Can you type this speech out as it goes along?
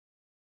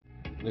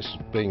This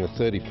being the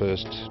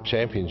 31st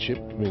championship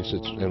means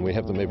and we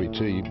have them every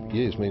 2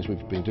 years, means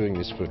we've been doing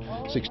this for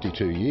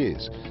 62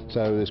 years.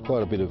 So there's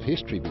quite a bit of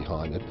history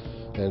behind it,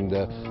 and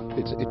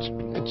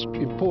it's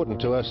important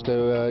to us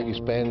to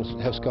expand,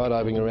 have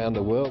skydiving around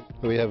the world.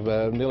 We have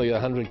nearly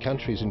 100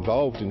 countries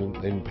involved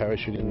in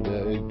parachuting, and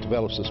it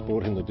develops the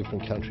sport in the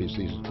different countries,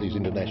 these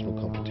international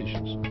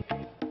competitions.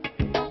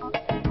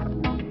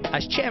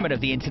 As chairman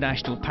of the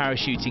International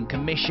Parachuting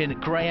Commission,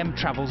 Graeme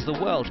travels the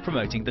world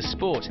promoting the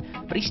sport,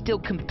 but he still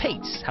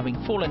competes, having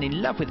fallen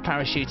in love with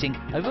parachuting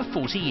over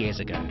 40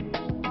 years ago.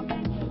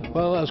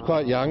 Well, I was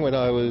quite young when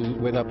I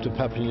went up to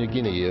Papua New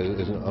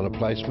Guinea on a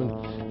placement,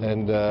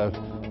 and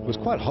it was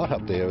quite hot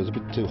up there. It was a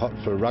bit too hot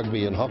for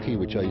rugby and hockey,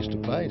 which I used to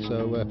play,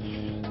 so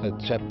a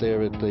chap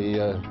there at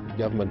the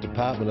government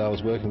department I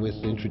was working with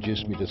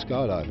introduced me to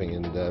skydiving,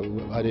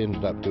 and I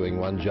ended up doing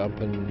one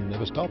jump and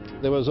never stopped.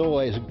 There was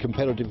always a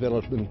competitive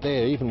development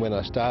there. Even when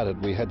I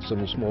started, we had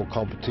some small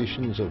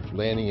competitions of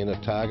landing in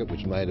a target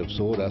which was made of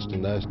sawdust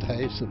in those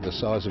days, the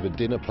size of a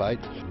dinner plate.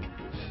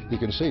 You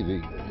can see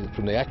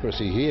from the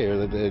accuracy here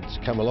that it's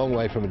come a long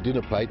way from a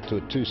dinner plate to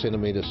a 2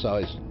 centimetre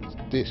size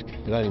disc.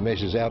 It only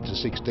measures out to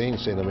 16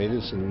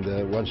 centimetres,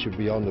 and once you're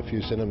beyond a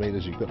few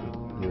centimetres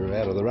you're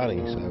out of the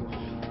running. So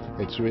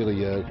it's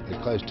really a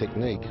close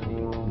technique.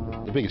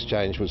 The biggest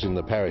change was in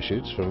the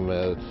parachutes, from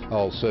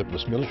old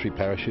surplus military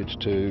parachutes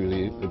to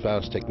the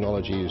advanced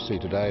technology you see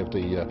today of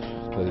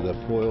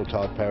the foil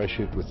type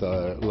parachute with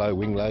low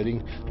wing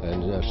loading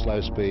and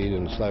slow speed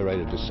and slow rate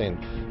of descent,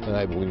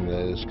 enabling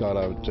the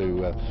skydiver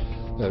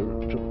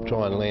to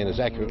try and land as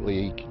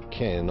accurately he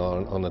can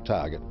on the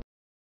target.